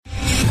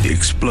The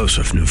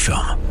explosive new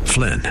film,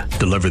 Flynn,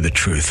 deliver the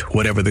truth,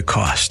 whatever the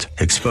cost,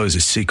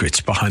 exposes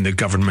secrets behind the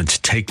government's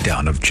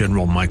takedown of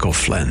General Michael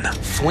Flynn.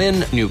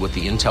 Flynn knew what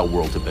the intel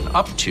world had been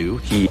up to.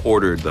 He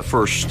ordered the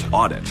first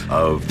audit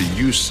of the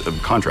use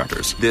of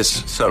contractors.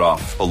 This set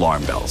off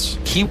alarm bells.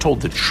 He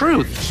told the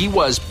truth. He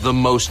was the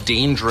most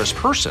dangerous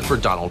person for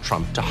Donald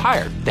Trump to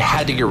hire. They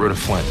had to get rid of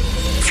Flynn.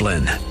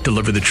 Flynn,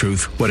 deliver the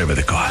truth, whatever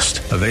the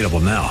cost. Available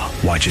now.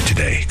 Watch it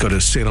today. Go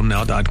to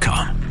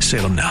salemnow.com.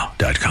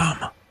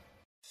 salemnow.com.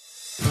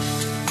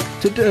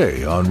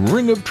 Today on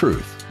Ring of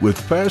Truth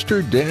with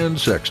Pastor Dan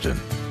Sexton.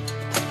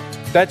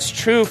 That's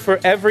true for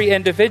every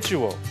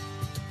individual.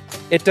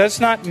 It does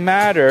not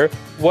matter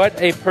what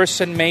a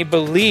person may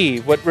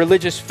believe, what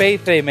religious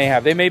faith they may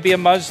have. They may be a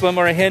Muslim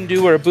or a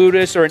Hindu or a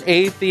Buddhist or an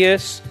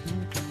atheist.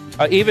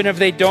 Even if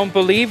they don't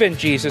believe in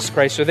Jesus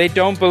Christ or they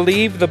don't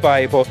believe the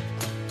Bible,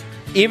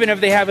 even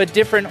if they have a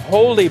different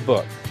holy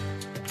book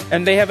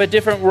and they have a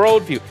different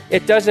worldview,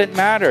 it doesn't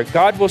matter.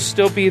 God will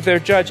still be their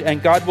judge,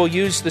 and God will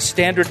use the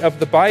standard of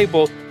the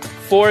Bible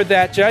for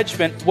that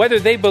judgment, whether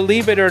they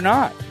believe it or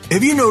not.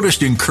 Have you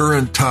noticed in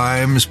current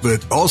times,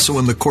 but also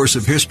in the course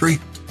of history,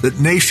 that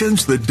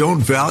nations that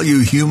don't value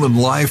human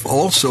life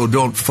also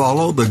don't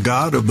follow the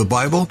God of the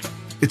Bible?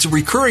 It's a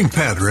recurring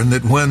pattern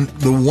that when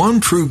the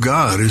one true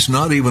God is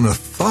not even a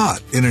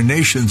thought in a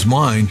nation's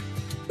mind,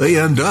 they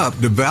end up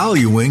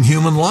devaluing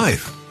human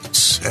life.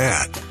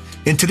 Sad.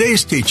 In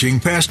today's teaching,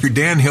 Pastor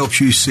Dan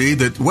helps you see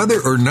that whether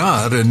or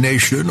not a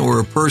nation or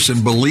a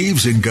person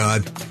believes in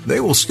God, they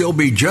will still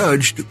be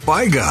judged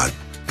by God.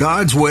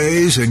 God's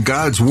ways and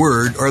God's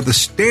word are the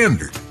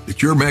standard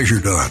that you're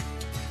measured on.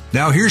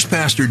 Now here's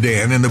Pastor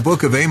Dan in the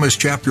book of Amos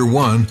chapter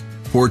 1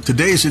 for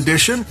today's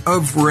edition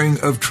of Ring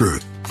of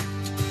Truth.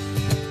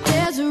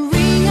 There's a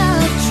ring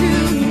of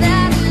truth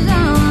that is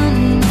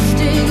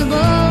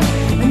unmistakable,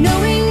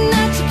 knowing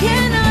that you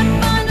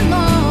cannot find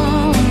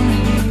alone.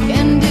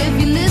 And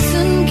if you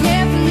listen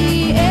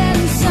carefully,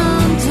 and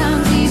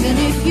sometimes even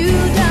if you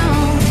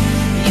don't,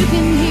 you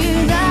can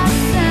hear that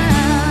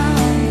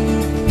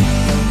sound.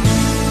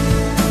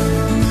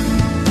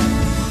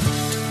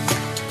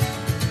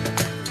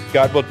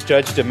 God will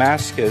judge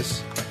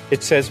Damascus.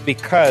 It says,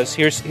 because,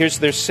 here's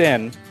their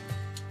sin,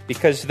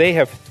 because they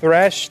have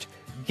threshed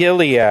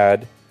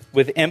Gilead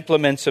with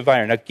implements of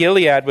iron. Now,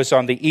 Gilead was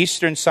on the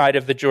eastern side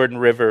of the Jordan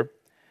River.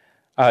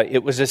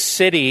 It was a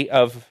city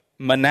of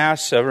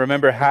Manasseh.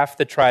 Remember, half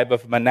the tribe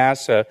of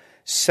Manasseh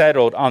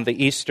settled on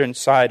the eastern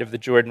side of the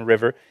Jordan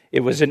River.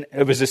 It was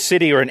a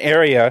city or an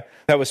area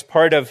that was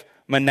part of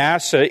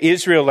Manasseh.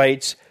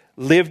 Israelites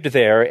lived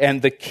there,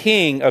 and the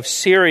king of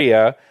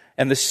Syria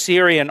and the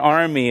Syrian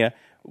army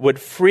would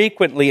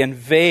frequently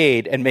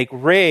invade and make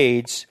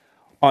raids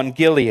on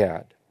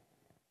Gilead.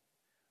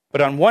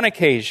 But on one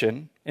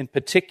occasion, in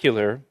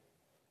particular,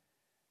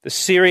 the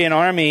Syrian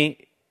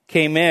army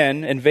came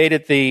in,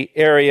 invaded the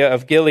area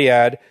of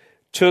Gilead,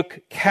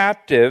 took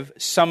captive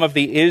some of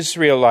the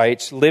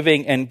Israelites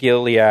living in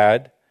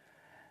Gilead,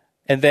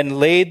 and then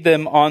laid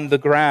them on the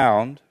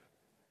ground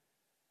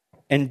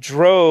and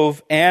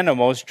drove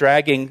animals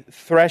dragging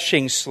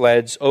threshing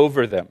sleds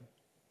over them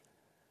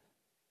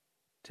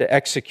to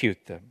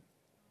execute them.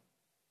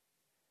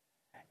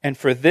 And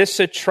for this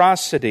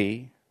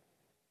atrocity,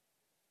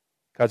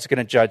 God's going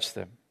to judge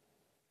them.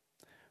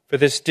 For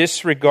this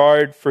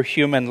disregard for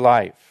human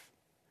life,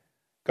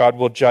 God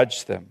will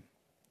judge them.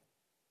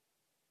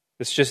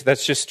 That's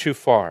just too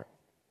far.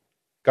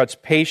 God's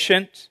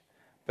patient,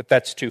 but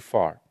that's too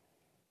far.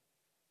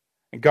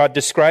 And God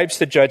describes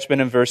the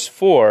judgment in verse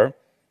 4.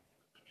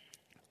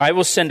 I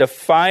will send a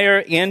fire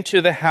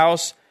into the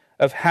house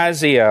of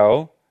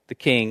Hazael, the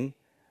king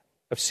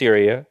of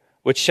Syria,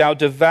 which shall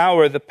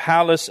devour the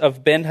palace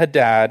of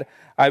Ben-Hadad.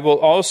 I will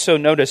also,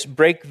 notice,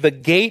 break the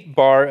gate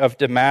bar of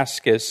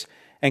Damascus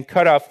and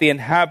cut off the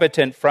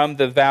inhabitant from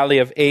the valley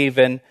of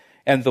Avon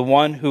and the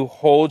one who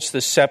holds the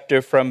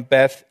scepter from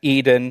Beth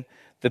Eden.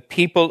 The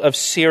people of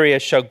Syria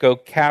shall go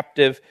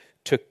captive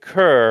to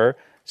Kir,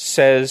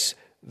 says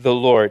the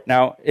Lord.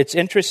 Now, it's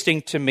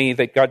interesting to me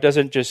that God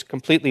doesn't just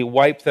completely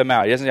wipe them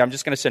out. He doesn't say, I'm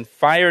just going to send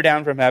fire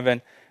down from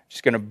heaven,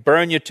 just going to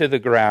burn you to the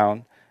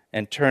ground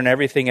and turn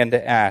everything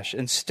into ash.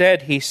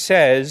 Instead, he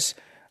says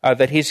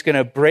that he's going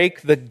to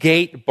break the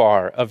gate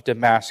bar of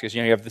Damascus.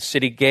 You know, you have the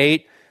city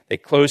gate. They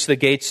close the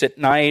gates at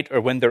night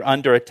or when they're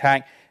under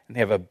attack, and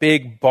they have a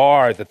big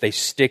bar that they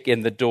stick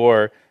in the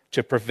door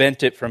to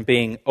prevent it from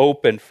being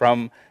opened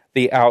from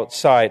the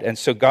outside. And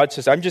so God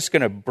says, I'm just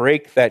going to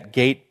break that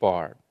gate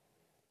bar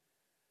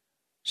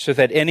so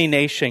that any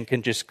nation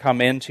can just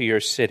come into your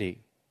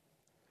city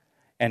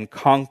and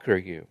conquer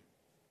you.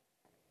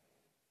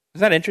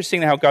 Isn't that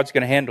interesting how God's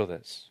going to handle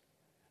this?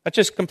 Not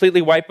just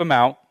completely wipe them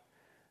out,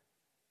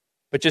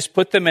 but just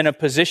put them in a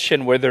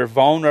position where they're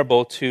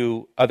vulnerable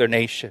to other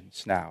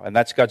nations now. And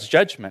that's God's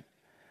judgment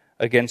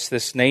against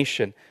this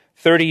nation.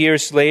 30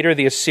 years later,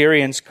 the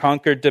Assyrians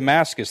conquered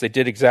Damascus. They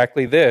did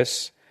exactly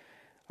this.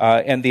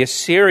 And the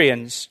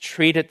Assyrians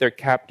treated their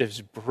captives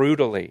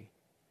brutally.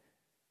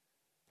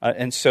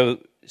 And so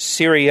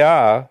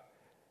Syria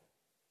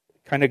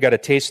kind of got a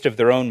taste of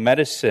their own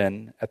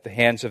medicine at the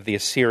hands of the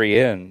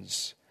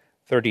Assyrians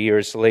 30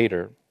 years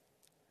later.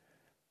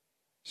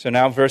 So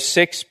now verse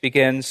 6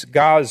 begins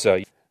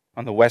Gaza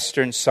on the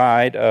western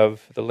side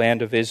of the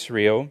land of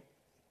Israel.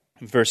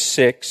 Verse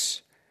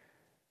 6,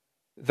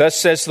 thus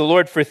says the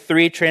Lord, for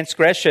 3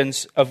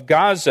 transgressions of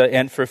Gaza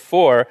and for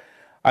 4,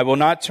 I will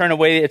not turn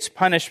away its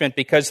punishment,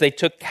 because they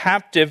took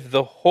captive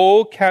the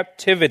whole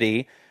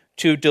captivity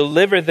to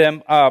deliver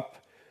them up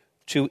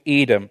to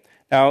Edom.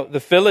 Now, the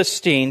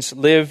Philistines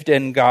lived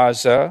in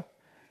Gaza.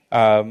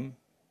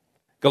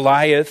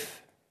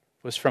 Goliath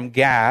was from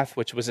Gath,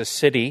 which was a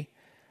city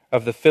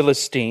of the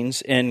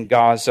Philistines in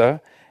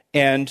Gaza.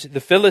 And the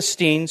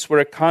Philistines were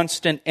a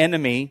constant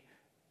enemy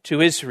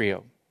to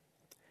Israel.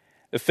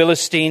 The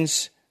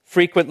Philistines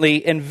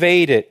frequently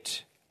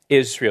invaded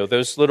Israel,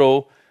 those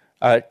little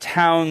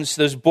towns,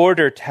 those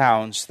border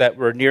towns that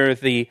were near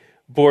the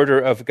border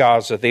of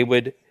Gaza. They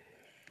would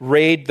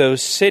raid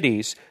those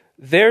cities.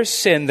 Their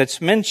sin that's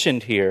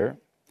mentioned here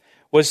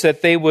was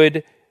that they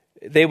would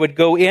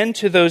go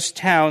into those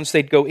towns,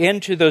 they'd go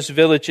into those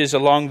villages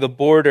along the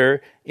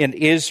border in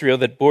Israel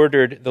that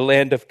bordered the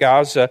land of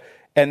Gaza,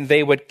 and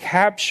they would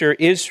capture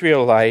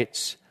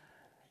Israelites,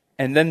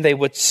 and then they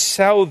would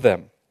sell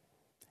them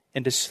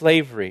into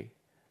slavery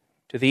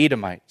to the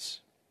Edomites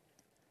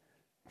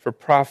for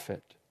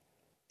profit.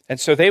 And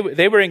so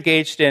they were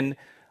engaged in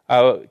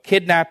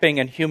kidnapping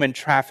and human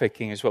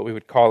trafficking is what we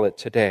would call it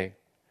today.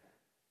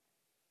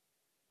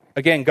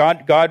 Again,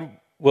 God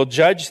will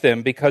judge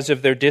them because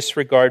of their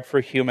disregard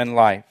for human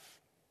life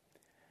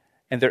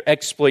and their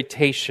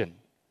exploitation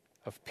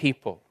of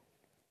people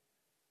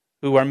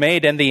who are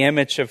made in the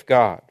image of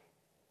God,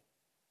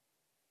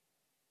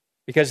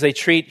 because they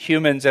treat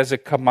humans as a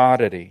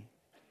commodity.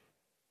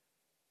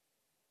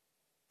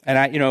 And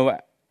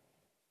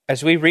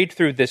as we read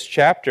through this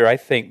chapter, I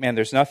think, man,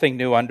 there's nothing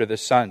new under the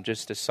sun,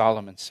 just as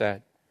Solomon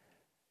said.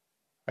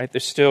 Right?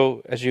 There's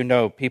still, as you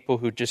know, people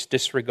who just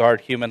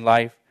disregard human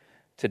life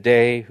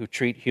today, who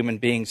treat human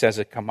beings as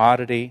a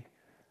commodity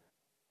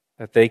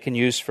that they can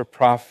use for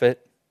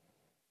profit.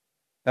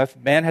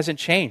 Man hasn't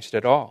changed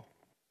at all.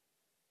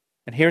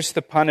 And here's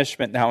the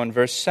punishment now in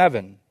verse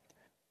 7.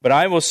 But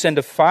I will send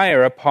a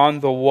fire upon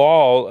the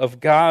wall of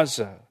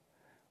Gaza,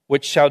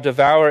 which shall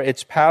devour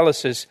its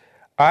palaces.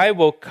 I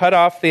will cut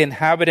off the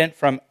inhabitant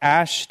from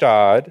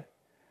Ashdod,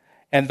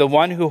 and the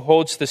one who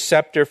holds the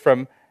scepter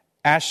from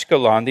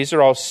Ashkelon. These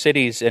are all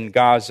cities in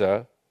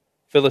Gaza,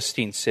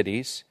 Philistine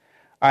cities.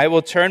 I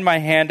will turn my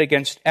hand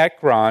against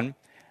Ekron.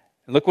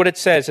 And look what it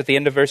says at the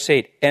end of verse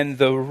 8. And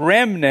the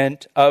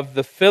remnant of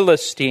the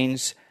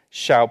Philistines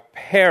shall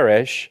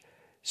perish,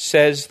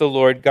 says the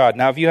Lord God.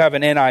 Now, if you have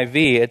an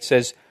NIV, it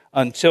says,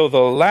 until the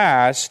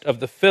last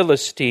of the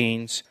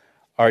Philistines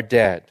are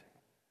dead.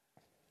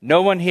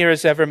 No one here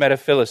has ever met a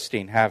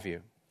Philistine, have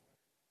you?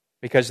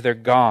 Because they're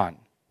gone.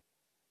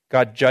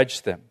 God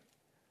judged them,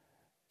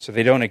 so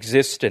they don't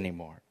exist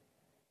anymore.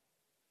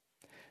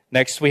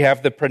 Next, we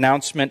have the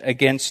pronouncement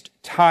against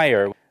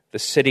Tyre, the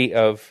city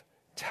of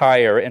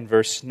Tyre, in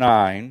verse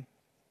 9.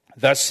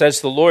 Thus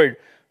says the Lord,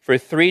 for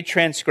 3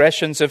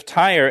 transgressions of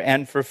Tyre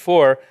and for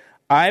 4,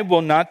 I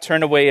will not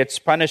turn away its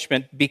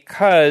punishment,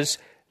 because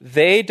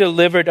they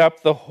delivered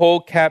up the whole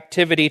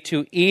captivity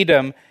to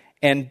Edom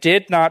and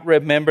did not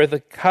remember the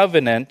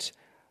covenant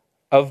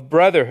of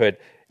brotherhood.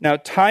 Now,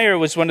 Tyre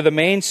was one of the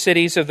main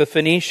cities of the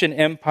Phoenician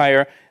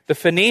Empire. The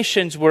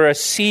Phoenicians were a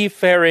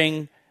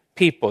seafaring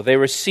people. They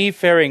were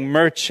seafaring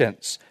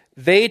merchants.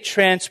 They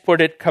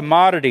transported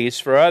commodities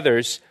for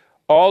others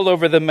all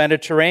over the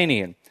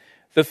Mediterranean.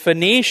 The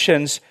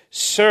Phoenicians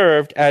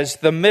served as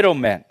the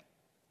middlemen.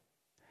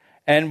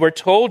 And we're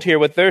told here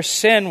what their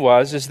sin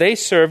was, is they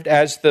served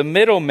as the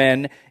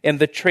middlemen in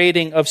the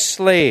trading of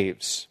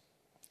slaves.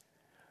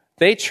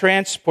 They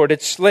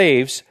transported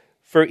slaves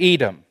for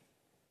Edom,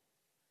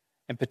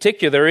 in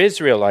particular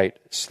Israelite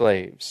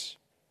slaves.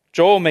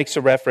 Joel makes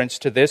a reference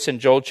to this in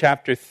Joel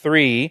chapter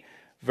 3,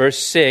 verse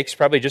 6,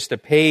 probably just a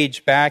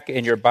page back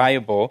in your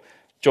Bible.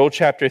 Joel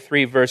chapter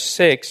 3, verse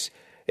 6,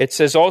 it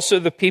says, also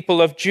the people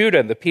of Judah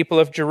and the people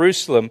of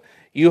Jerusalem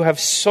you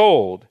have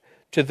sold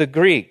to the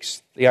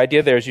Greeks. The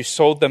idea there is you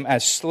sold them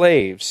as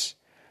slaves,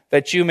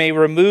 that you may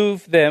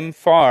remove them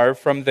far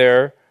from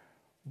their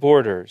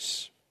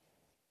borders.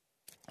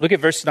 Look at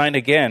verse 9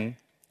 again.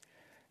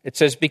 It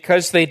says,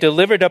 because they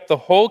delivered up the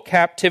whole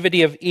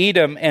captivity of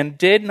Edom and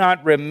did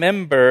not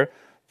remember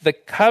the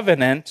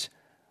covenant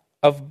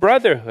of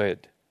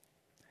brotherhood.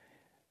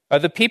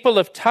 The people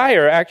of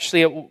Tyre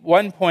actually at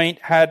one point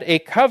had a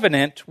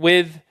covenant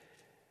with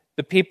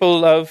the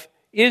people of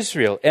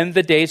Israel in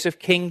the days of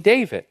King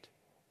David.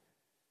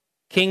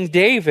 King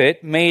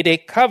David made a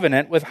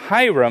covenant with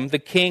Hiram, the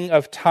king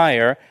of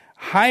Tyre.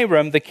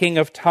 Hiram, the king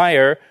of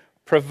Tyre,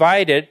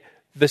 provided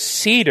the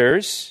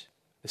cedars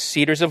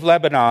of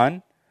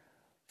Lebanon,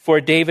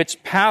 for David's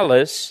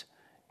palace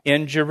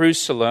in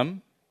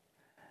Jerusalem,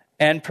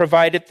 and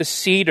provided the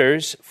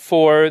cedars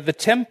for the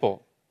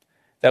temple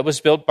that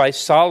was built by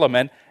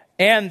Solomon,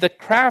 and the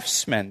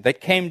craftsmen that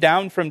came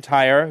down from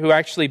Tyre who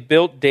actually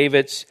built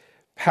David's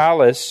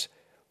palace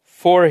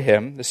for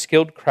him, the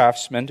skilled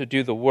craftsmen, to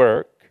do the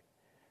work.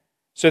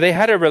 So they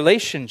had a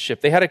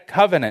relationship. They had a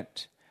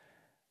covenant.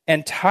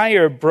 And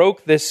Tyre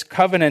broke this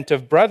covenant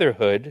of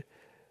brotherhood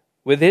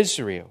with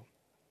Israel.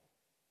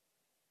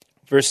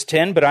 Verse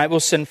 10, but I will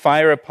send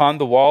fire upon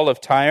the wall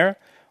of Tyre,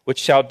 which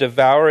shall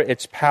devour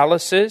its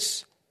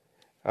palaces.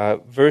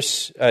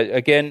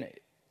 Again,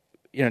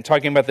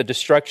 talking about the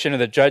destruction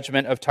and the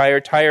judgment of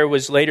Tyre. Tyre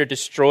was later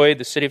destroyed.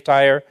 The city of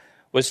Tyre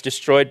was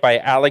destroyed by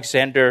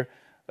Alexander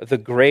the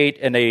Great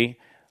in a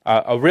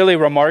really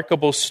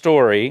remarkable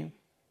story.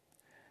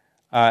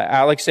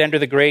 Alexander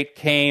the Great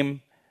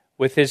came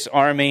with his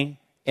army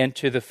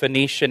into the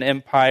Phoenician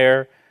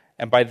Empire,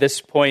 and by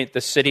this point the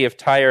city of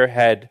Tyre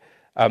had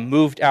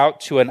moved out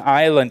to an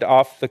island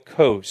off the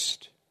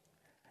coast,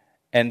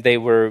 and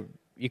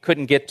you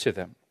couldn't get to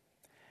them.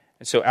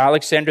 And so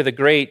Alexander the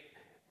Great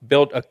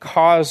built a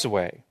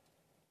causeway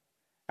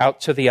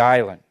out to the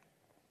island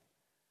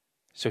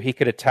so he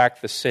could attack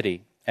the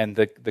city. And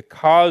the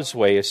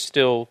causeway is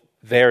still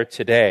there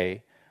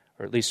today,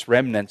 or at least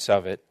remnants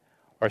of it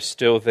are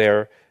still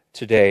there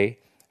today.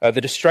 The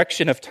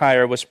destruction of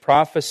Tyre was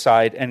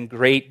prophesied in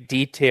great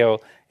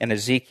detail in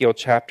Ezekiel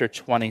chapter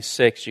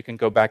 26. You can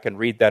go back and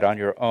read that on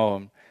your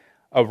own.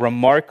 A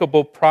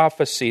remarkable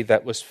prophecy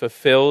that was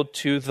fulfilled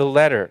to the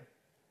letter.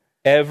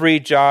 Every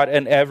jot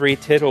and every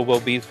tittle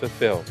will be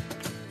fulfilled.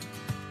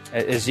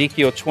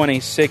 Ezekiel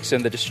 26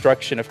 and the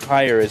destruction of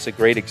Tyre is a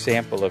great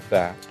example of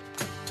that.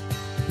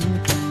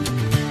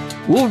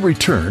 We'll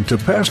return to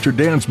Pastor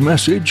Dan's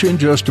message in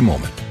just a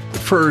moment.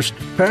 First,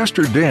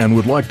 Pastor Dan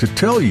would like to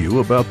tell you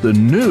about the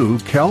new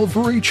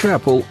Calvary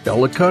Chapel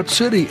Ellicott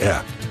City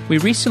app. We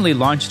recently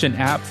launched an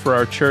app for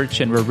our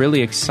church, and we're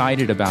really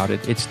excited about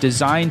it. It's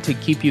designed to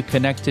keep you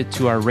connected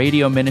to our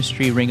radio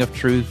ministry, Ring of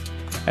Truth,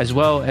 as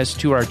well as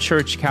to our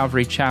church,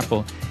 Calvary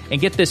Chapel. And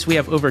get this, we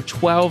have over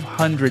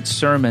 1,200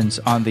 sermons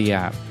on the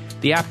app.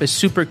 The app is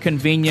super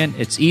convenient,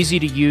 it's easy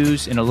to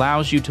use, and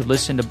allows you to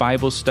listen to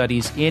Bible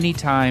studies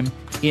anytime,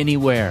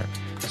 anywhere.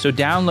 So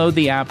download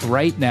the app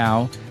right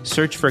now,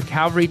 search for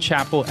Calvary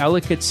Chapel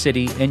Ellicott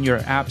City in your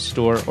app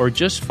store, or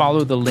just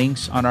follow the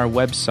links on our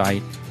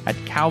website at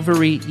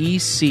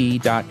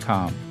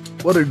calvaryec.com.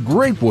 What a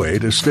great way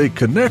to stay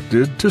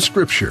connected to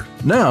Scripture.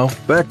 Now,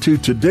 back to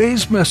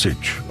today's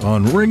message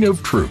on Ring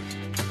of Truth.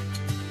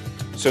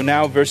 So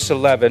now, verse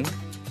 11,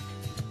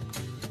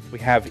 we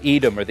have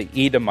Edom, or the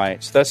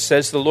Edomites. Thus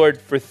says the Lord,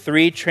 for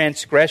 3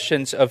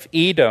 transgressions of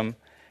Edom,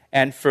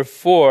 and for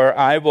 4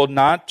 I will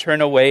not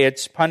turn away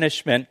its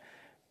punishment,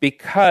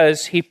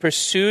 because he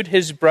pursued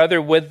his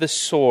brother with the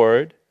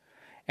sword,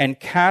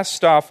 and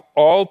cast off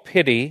all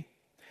pity.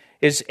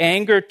 His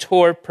anger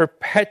tore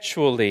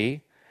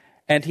perpetually,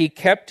 and he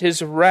kept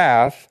his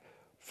wrath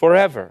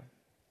forever.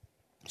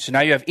 So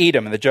now you have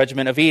Edom and the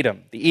judgment of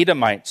Edom, the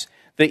Edomites.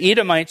 The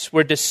Edomites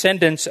were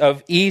descendants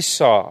of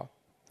Esau,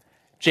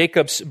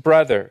 Jacob's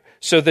brother.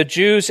 So the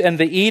Jews and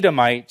the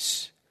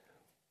Edomites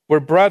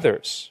were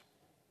brothers.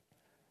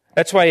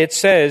 That's why it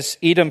says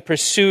Edom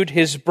pursued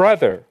his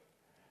brother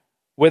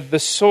with the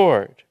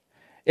sword.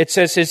 It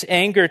says his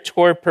anger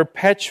tore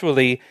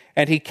perpetually,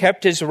 and he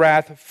kept his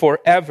wrath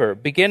forever,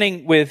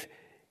 beginning with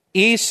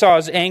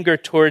Esau's anger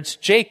towards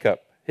Jacob,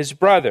 his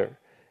brother,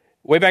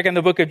 way back in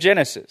the book of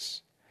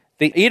Genesis.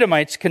 The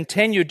Edomites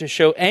continued to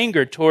show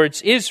anger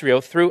towards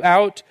Israel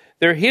throughout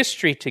their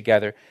history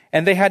together,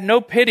 and they had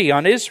no pity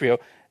on Israel.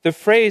 The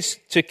phrase,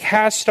 to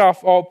cast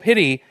off all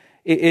pity,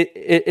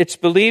 it's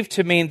believed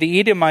to mean the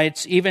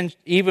Edomites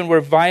even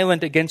were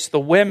violent against the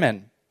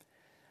women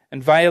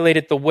and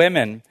violated the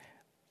women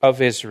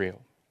of Israel.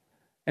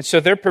 And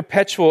so their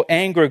perpetual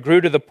anger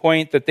grew to the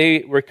point that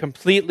they were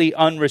completely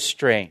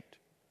unrestrained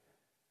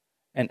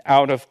and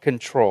out of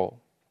control,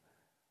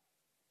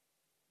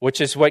 which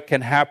is what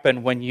can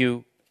happen when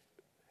you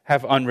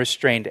have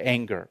unrestrained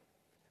anger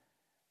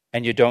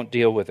and you don't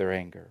deal with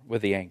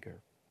the anger.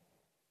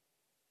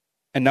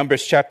 In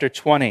Numbers chapter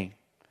 20,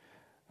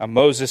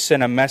 Moses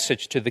sent a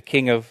message to the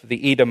king of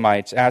the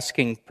Edomites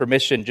asking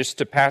permission just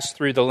to pass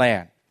through the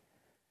land.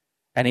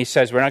 And he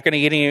says, we're not going to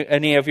eat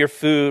any of your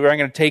food. We're not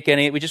going to take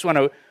any. We just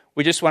want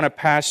to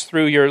pass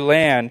through your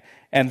land.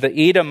 And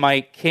the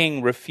Edomite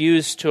king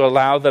refused to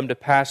allow them to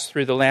pass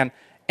through the land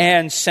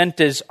and sent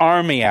his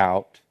army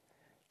out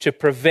to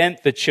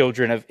prevent the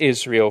children of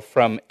Israel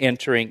from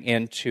entering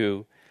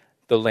into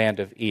the land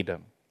of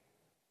Edom.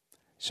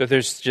 So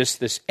there's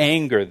just this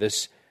anger,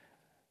 this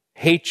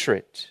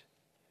hatred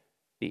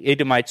the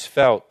Edomites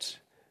felt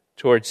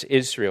towards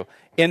Israel.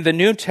 In the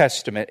New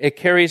Testament, it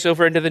carries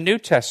over into the New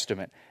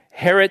Testament.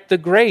 Herod the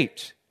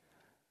Great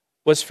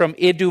was from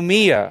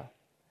Idumea.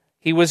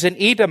 He was an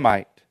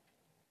Edomite.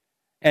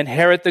 And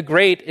Herod the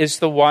Great is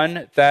the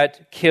one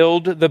that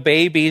killed the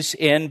babies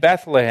in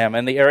Bethlehem,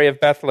 in the area of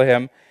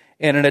Bethlehem,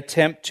 in an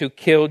attempt to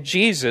kill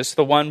Jesus,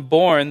 the one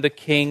born the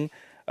King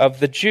of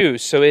the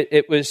Jews. So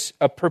it was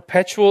a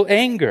perpetual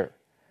anger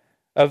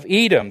of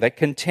Edom that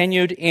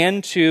continued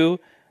into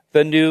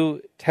the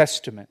New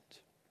Testament.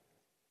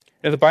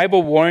 Now, the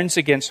Bible warns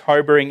against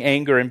harboring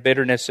anger and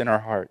bitterness in our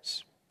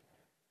hearts.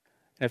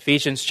 In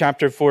Ephesians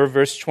chapter 4,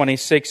 verse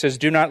 26 says,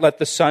 "Do not let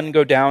the sun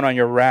go down on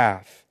your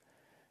wrath,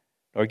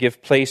 nor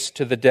give place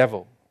to the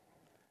devil."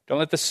 Don't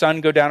let the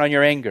sun go down on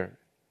your anger.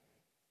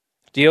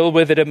 Deal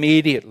with it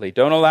immediately.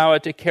 Don't allow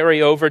it to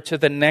carry over to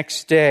the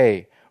next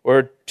day,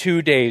 or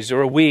 2 days,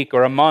 or a week,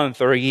 or a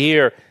month, or a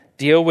year.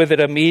 Deal with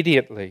it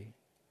immediately.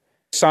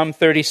 Psalm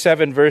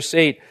 37, verse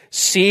 8,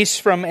 "Cease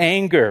from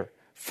anger,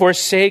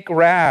 forsake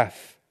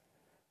wrath.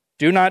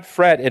 Do not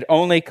fret, it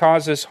only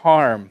causes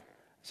harm."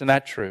 Isn't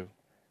that true?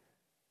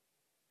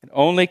 It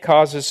only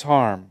causes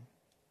harm.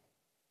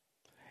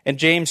 In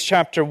James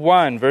chapter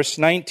 1, verse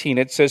 19,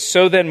 it says,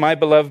 "So then, my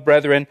beloved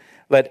brethren,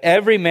 let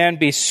every man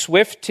be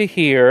swift to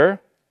hear,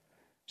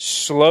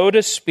 slow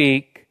to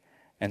speak,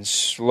 and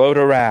slow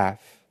to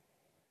wrath.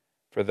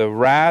 For the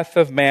wrath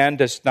of man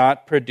does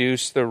not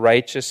produce the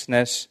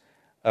righteousness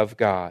of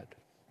God."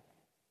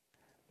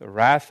 The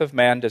wrath of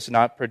man does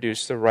not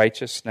produce the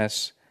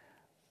righteousness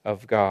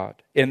of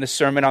God. In the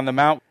Sermon on the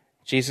Mount,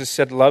 Jesus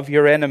said, "Love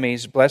your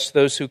enemies, bless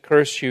those who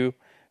curse you,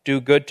 do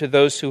good to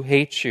those who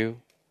hate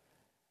you,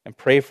 and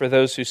pray for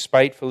those who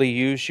spitefully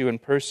use you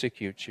and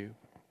persecute you."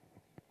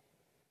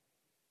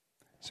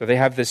 So they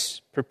have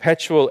this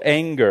perpetual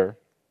anger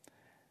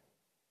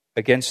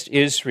against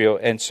Israel.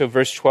 And so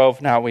verse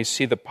 12 now we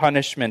see the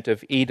punishment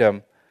of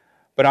Edom.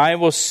 "But I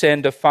will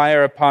send a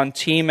fire upon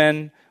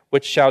Teman,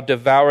 which shall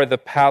devour the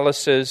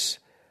palaces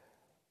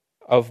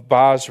of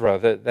Basra."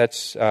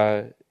 That's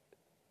a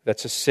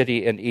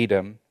city in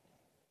Edom.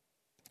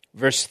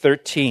 Verse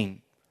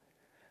 13,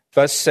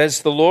 "Thus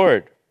says the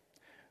Lord,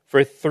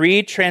 for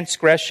 3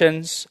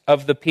 transgressions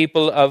of the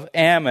people of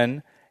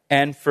Ammon,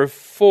 and for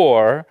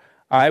 4,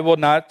 I will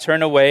not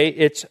turn away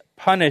its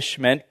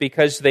punishment,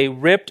 because they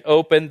ripped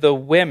open the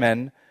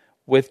women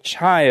with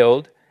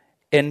child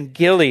in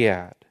Gilead,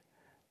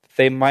 that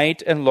they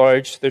might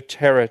enlarge their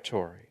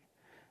territory."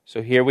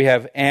 So here we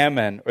have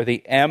Ammon, or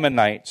the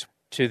Ammonites,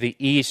 to the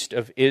east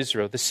of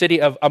Israel. The city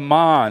of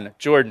Ammon,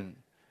 Jordan,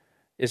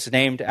 is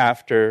named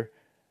after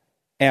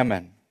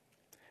Ammon.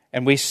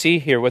 And we see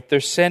here what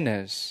their sin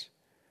is.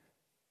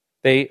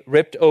 They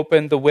ripped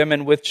open the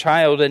women with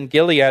child in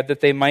Gilead that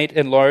they might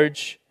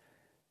enlarge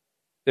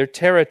their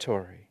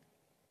territory.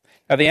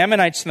 Now the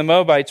Ammonites and the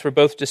Moabites were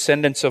both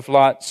descendants of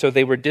Lot, so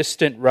they were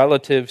distant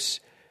relatives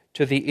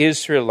to the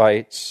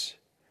Israelites.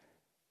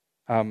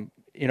 But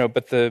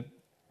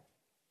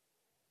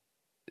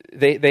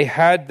they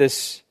had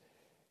this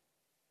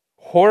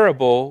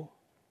horrible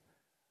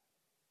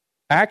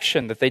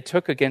action that they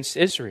took against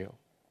Israel.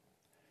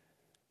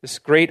 This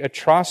great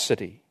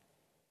atrocity.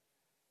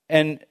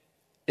 And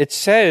it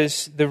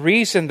says the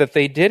reason that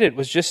they did it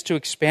was just to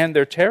expand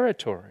their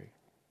territory.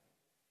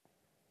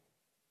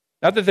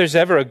 Not that there's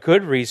ever a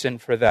good reason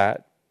for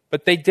that,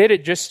 but they did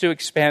it just to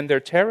expand their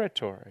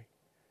territory.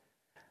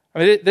 I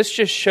mean, this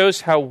just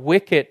shows how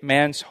wicked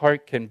man's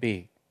heart can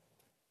be.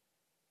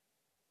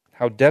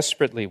 How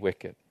desperately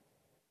wicked.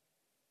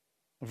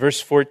 Verse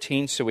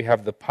 14, so we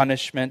have the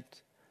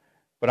punishment.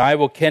 "But I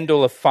will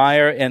kindle a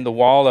fire in the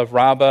wall of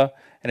Rabbah,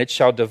 and it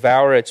shall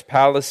devour its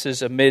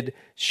palaces amid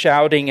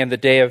shouting in the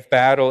day of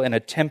battle, and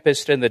a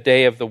tempest in the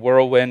day of the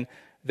whirlwind.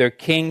 Their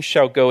king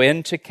shall go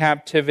into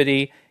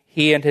captivity,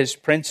 he and his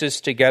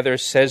princes together,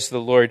 says the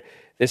Lord."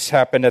 This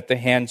happened at the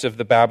hands of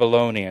the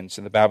Babylonians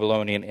in the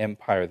Babylonian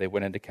Empire. They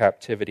went into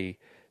captivity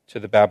to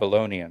the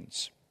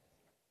Babylonians.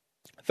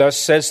 "Thus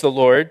says the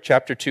Lord,"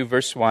 chapter 2,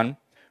 verse 1,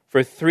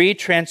 "for 3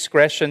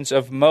 transgressions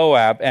of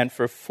Moab, and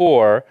for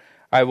 4,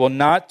 I will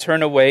not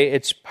turn away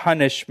its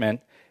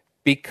punishment,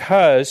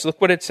 because," look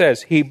what it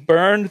says, "he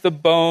burned the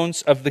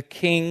bones of the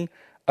king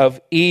of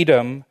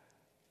Edom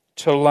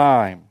to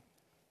lime."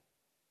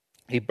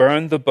 He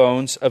burned the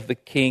bones of the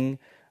king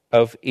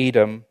of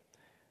Edom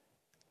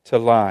to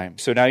lime.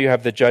 So now you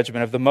have the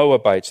judgment of the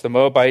Moabites. The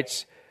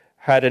Moabites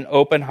had an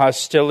open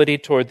hostility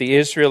toward the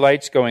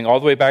Israelites going all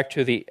the way back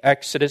to the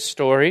Exodus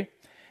story.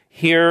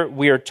 Here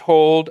we are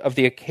told of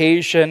the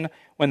occasion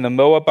when the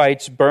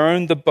Moabites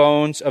burned the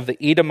bones of the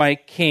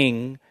Edomite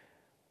king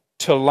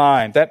to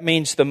lime. That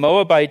means the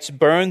Moabites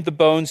burned the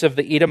bones of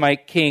the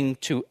Edomite king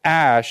to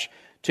ash,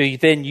 to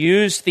then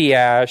use the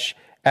ash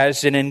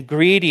as an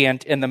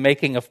ingredient in the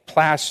making of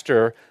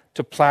plaster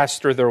to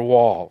plaster their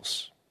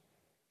walls.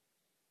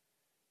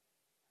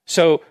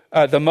 So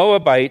the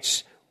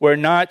Moabites were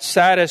not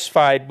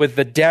satisfied with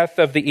the death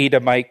of the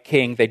Edomite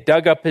king. They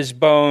dug up his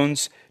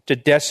bones to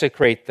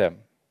desecrate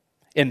them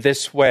in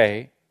this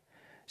way,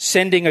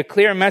 sending a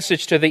clear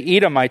message to the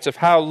Edomites of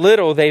how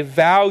little they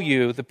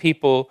value the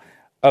people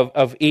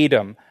of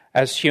Edom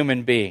as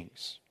human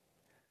beings.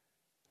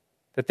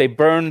 That they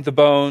burned the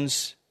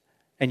bones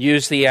and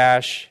used the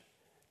ash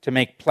to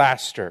make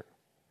plaster,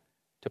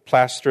 to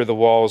plaster the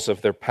walls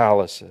of their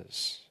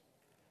palaces.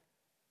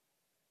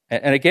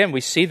 And again,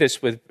 we see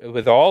this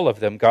with all of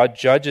them. God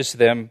judges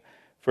them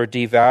for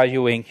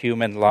devaluing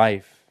human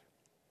life.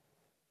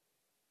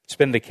 It's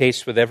been the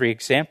case with every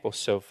example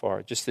so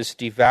far. Just this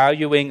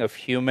devaluing of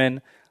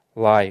human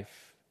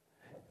life,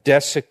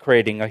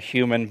 desecrating a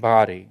human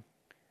body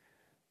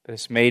that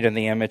is made in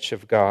the image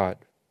of God.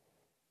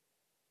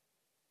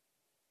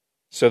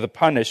 So the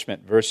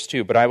punishment, verse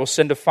 2, but I will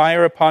send a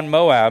fire upon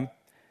Moab,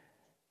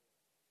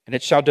 and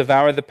it shall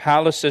devour the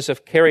palaces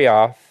of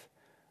Kerioth.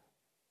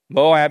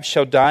 Moab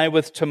shall die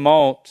with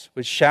tumult,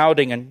 with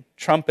shouting and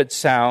trumpet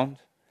sound.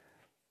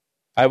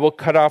 I will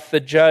cut off the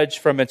judge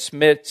from its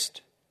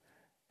midst,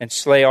 and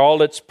slay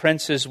all its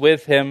princes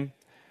with him,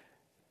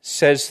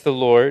 says the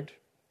Lord.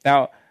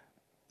 Now,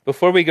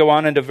 before we go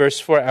on into verse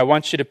 4, I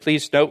want you to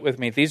please note with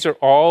me, these are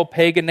all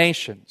pagan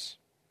nations.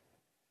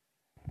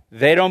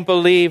 They don't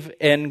believe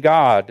in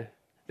God.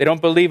 They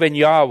don't believe in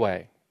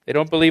Yahweh. They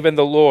don't believe in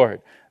the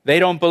Lord. They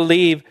don't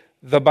believe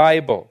the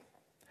Bible.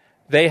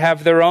 They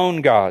have their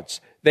own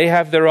gods. They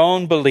have their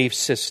own belief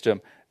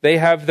system. They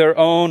have their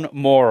own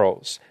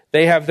morals.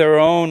 They have their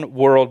own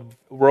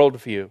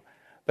worldview.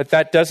 But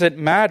that doesn't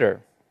matter.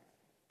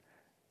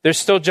 They're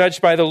still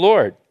judged by the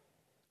Lord.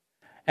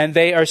 And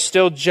they are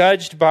still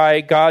judged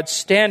by God's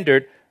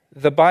standard,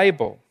 the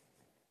Bible.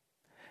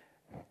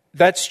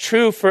 That's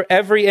true for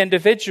every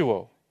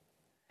individual.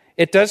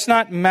 It does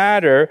not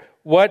matter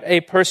what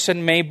a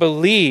person may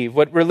believe,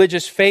 what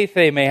religious faith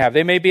they may have.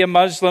 They may be a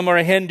Muslim or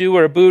a Hindu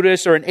or a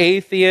Buddhist or an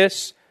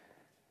atheist.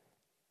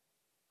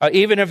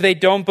 Even if they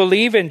don't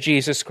believe in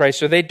Jesus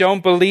Christ or they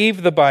don't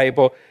believe the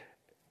Bible,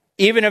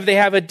 even if they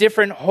have a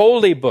different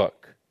holy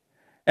book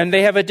and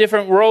they have a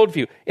different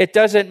worldview, it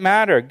doesn't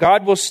matter.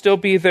 God will still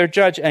be their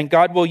judge, and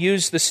God will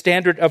use the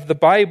standard of the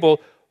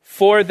Bible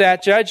for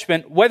that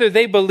judgment, whether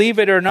they believe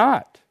it or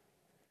not.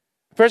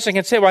 A person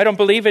can say, well, I don't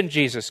believe in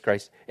Jesus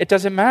Christ. It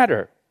doesn't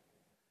matter.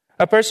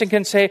 A person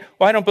can say,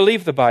 well, I don't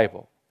believe the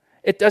Bible.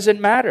 It doesn't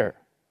matter.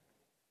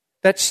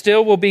 That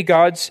still will be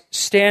God's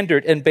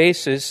standard and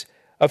basis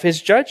of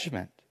his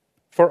judgment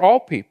for all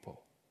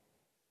people.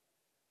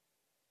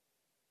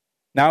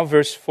 Now,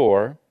 verse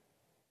 4,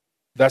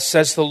 thus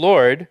says the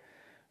Lord,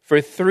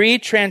 for 3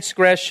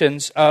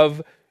 transgressions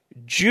of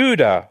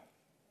Judah,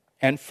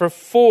 and for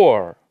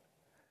 4,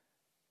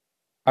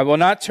 I will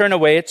not turn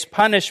away its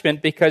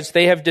punishment, because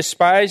they have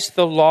despised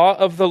the law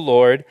of the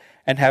Lord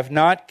and have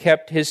not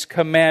kept his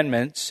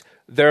commandments.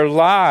 Their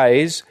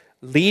lies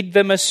lead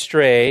them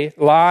astray,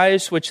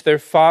 lies which their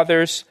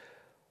fathers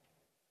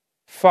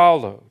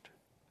followed.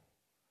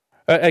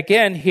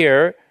 Again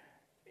here,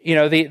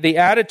 the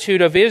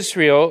attitude of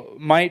Israel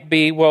might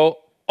be, well,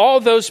 all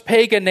those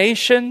pagan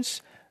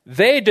nations,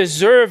 they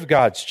deserve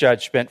God's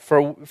judgment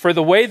for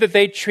the way that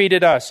they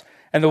treated us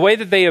and the way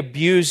that they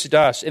abused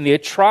us and the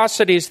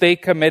atrocities they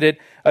committed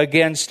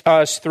against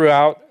us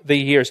throughout the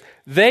years.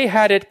 They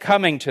had it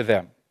coming to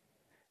them.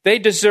 They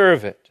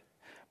deserve it.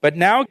 But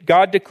now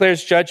God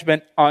declares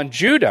judgment on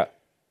Judah,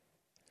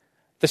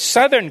 the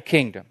southern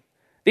kingdom.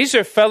 These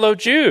are fellow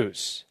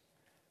Jews.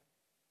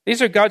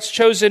 These are God's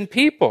chosen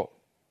people.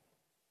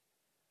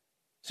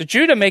 So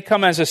Judah may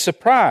come as a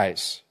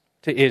surprise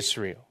to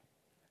Israel.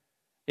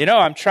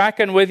 I'm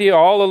tracking with you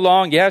all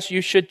along. Yes,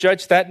 you should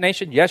judge that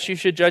nation. Yes, you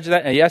should judge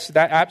that. And yes,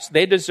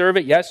 they deserve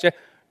it. Yes.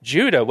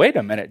 Judah, wait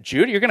a minute.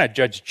 Judah, you're going to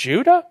judge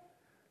Judah?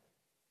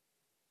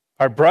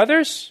 Our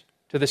brothers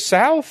to the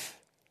south?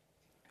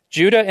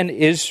 Judah and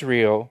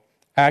Israel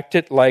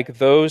acted like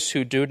those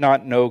who do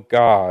not know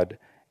God,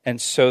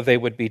 and so they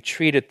would be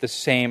treated the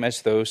same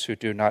as those who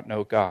do not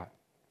know God.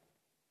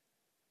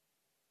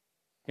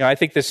 I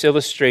think this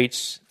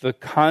illustrates the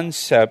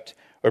concept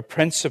or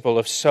principle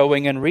of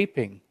sowing and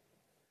reaping.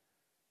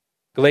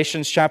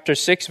 Galatians chapter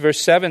 6, verse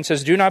 7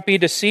 says, do not be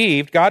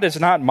deceived. God is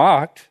not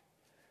mocked.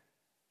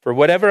 For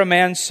whatever a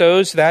man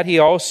sows, that he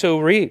also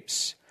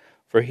reaps.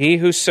 For he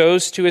who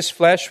sows to his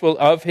flesh will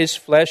of his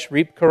flesh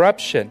reap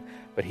corruption.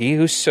 But he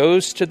who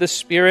sows to the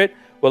Spirit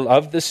will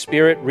of the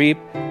Spirit reap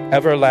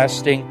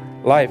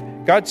everlasting life.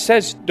 God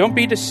says, don't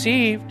be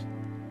deceived.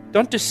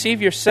 Don't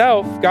deceive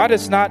yourself. God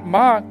is not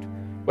mocked.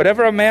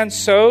 Whatever a man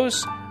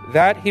sows,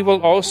 that he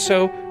will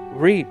also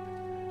reap.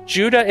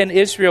 Judah and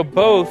Israel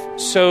both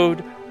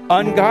sowed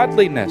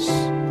ungodliness,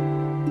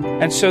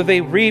 and so they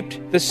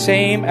reaped the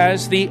same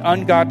as the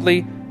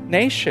ungodly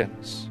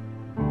nations.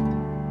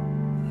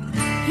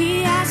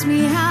 He asked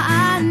me how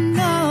I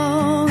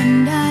know,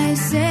 and I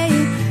say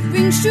it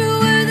rings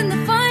truer than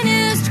the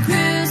finest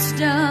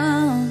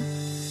crystal.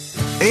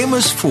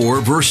 Amos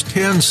 4 verse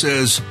 10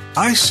 says,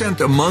 I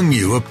sent among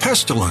you a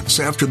pestilence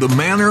after the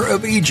manner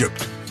of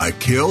Egypt. I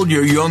killed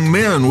your young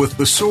men with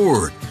the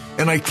sword,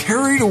 and I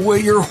carried away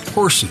your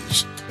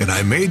horses, and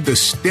I made the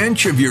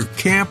stench of your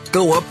camp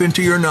go up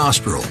into your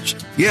nostrils.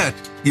 Yet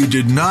you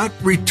did not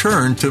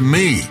return to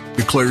me,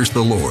 declares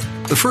the Lord.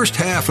 The first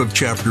half of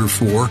chapter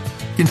 4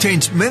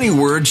 contains many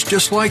words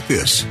just like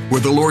this,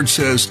 where the Lord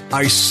says,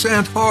 I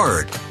sent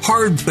hard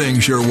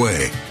things your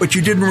way, but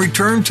you didn't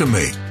return to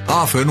me.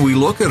 Often we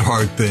look at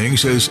hard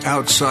things as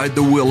outside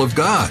the will of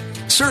God.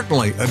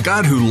 Certainly, a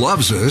God who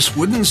loves us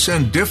wouldn't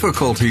send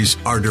difficulties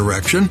our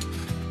direction,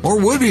 or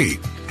would he?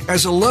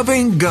 As a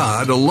loving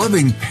God, a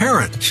loving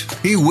parent,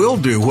 he will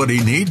do what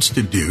he needs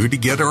to do to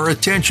get our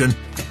attention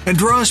and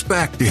draw us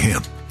back to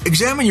him.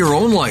 Examine your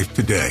own life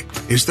today.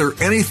 Is there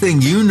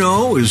anything you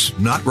know is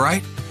not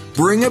right?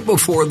 Bring it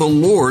before the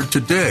Lord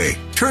today.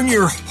 Turn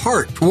your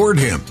heart toward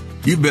him.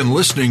 You've been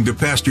listening to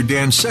Pastor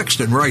Dan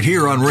Sexton right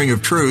here on Ring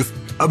of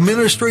Truth, a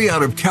ministry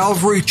out of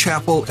Calvary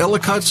Chapel,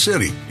 Ellicott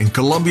City in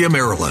Columbia,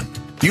 Maryland.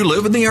 You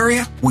live in the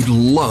area? We'd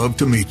love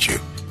to meet you.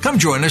 Come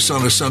join us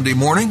on a Sunday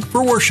morning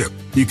for worship.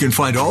 You can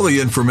find all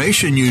the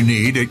information you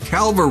need at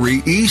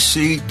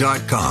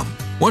calvaryec.com.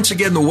 Once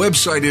again, the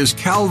website is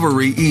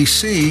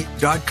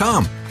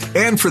calvaryec.com.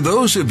 And for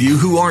those of you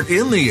who aren't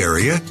in the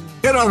area,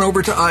 head on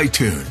over to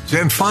iTunes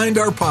and find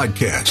our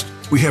podcast.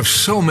 We have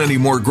so many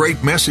more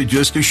great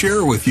messages to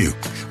share with you.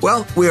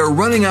 Well, we are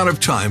running out of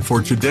time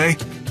for today,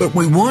 but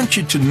we want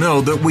you to know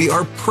that we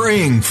are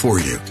praying for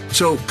you.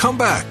 So come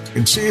back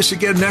and see us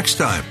again next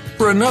time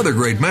for another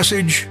great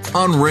message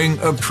on Ring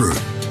of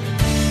Truth.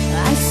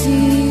 I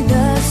see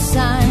the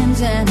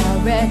signs and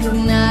I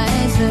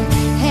recognize the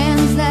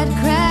hands that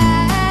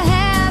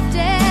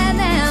crafted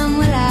them.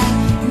 Well,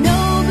 I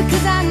know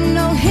because I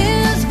know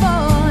His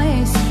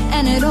voice,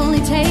 and it only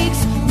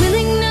takes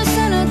willingness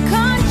and a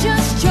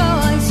conscious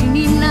choice. You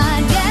need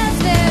not guess,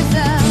 there's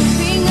a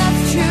ring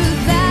of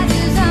truth that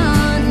is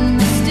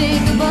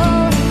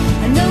unmistakable,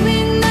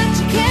 knowing that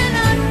you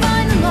cannot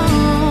find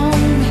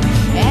alone.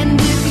 And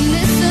if you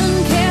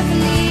listen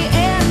carefully,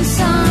 and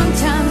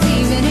sometimes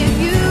even if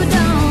you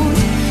don't,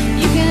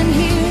 you can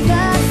hear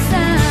the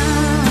sound.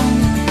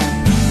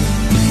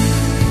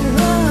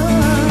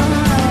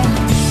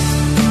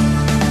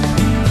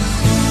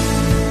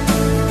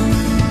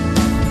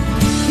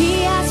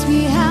 He asked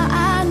me how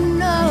I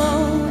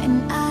know,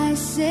 and I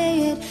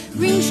say it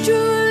rings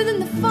truer than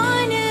the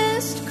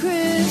finest crystal.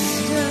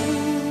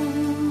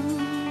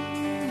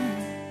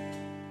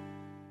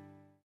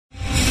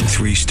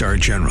 3-star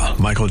General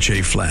Michael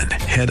J. Flynn,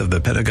 head of the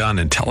Pentagon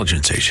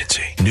Intelligence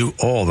Agency, knew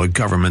all the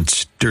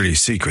government's dirty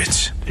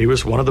secrets. He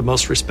was one of the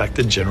most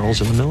respected generals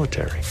in the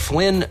military.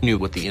 Flynn knew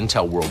what the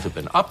intel world had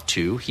been up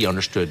to. He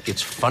understood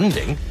its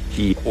funding.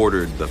 He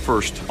ordered the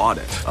first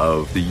audit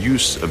of the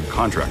use of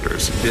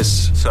contractors.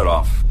 This set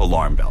off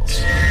alarm bells.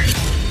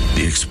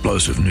 The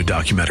explosive new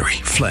documentary,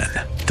 Flynn,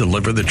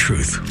 Deliver the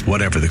Truth,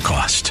 Whatever the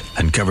Cost,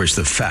 uncovers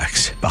the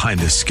facts behind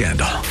this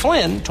scandal.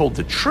 Flynn told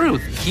the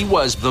truth. He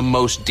was the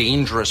most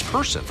dangerous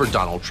person for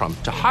Donald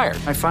Trump to hire.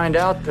 I find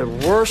out the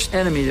worst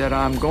enemy that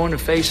I'm going to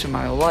face in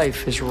my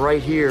life is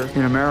right here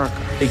in America.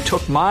 They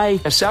took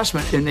my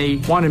assessment and they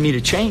wanted me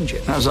to change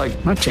it. And I was like,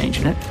 I'm not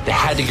changing it. They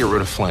had to get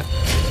rid of Flynn.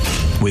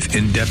 With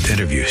in-depth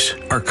interviews,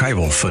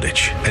 archival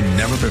footage, and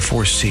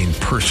never-before-seen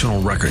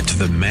personal records of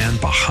the man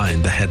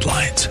behind the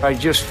headlines. I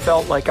just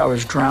felt like I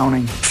was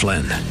drowning.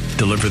 Flynn,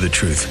 Deliver the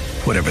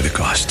Truth, Whatever the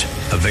Cost.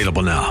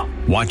 Available now.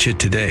 Watch it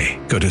today.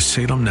 Go to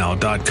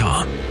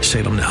salemnow.com.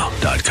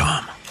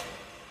 salemnow.com.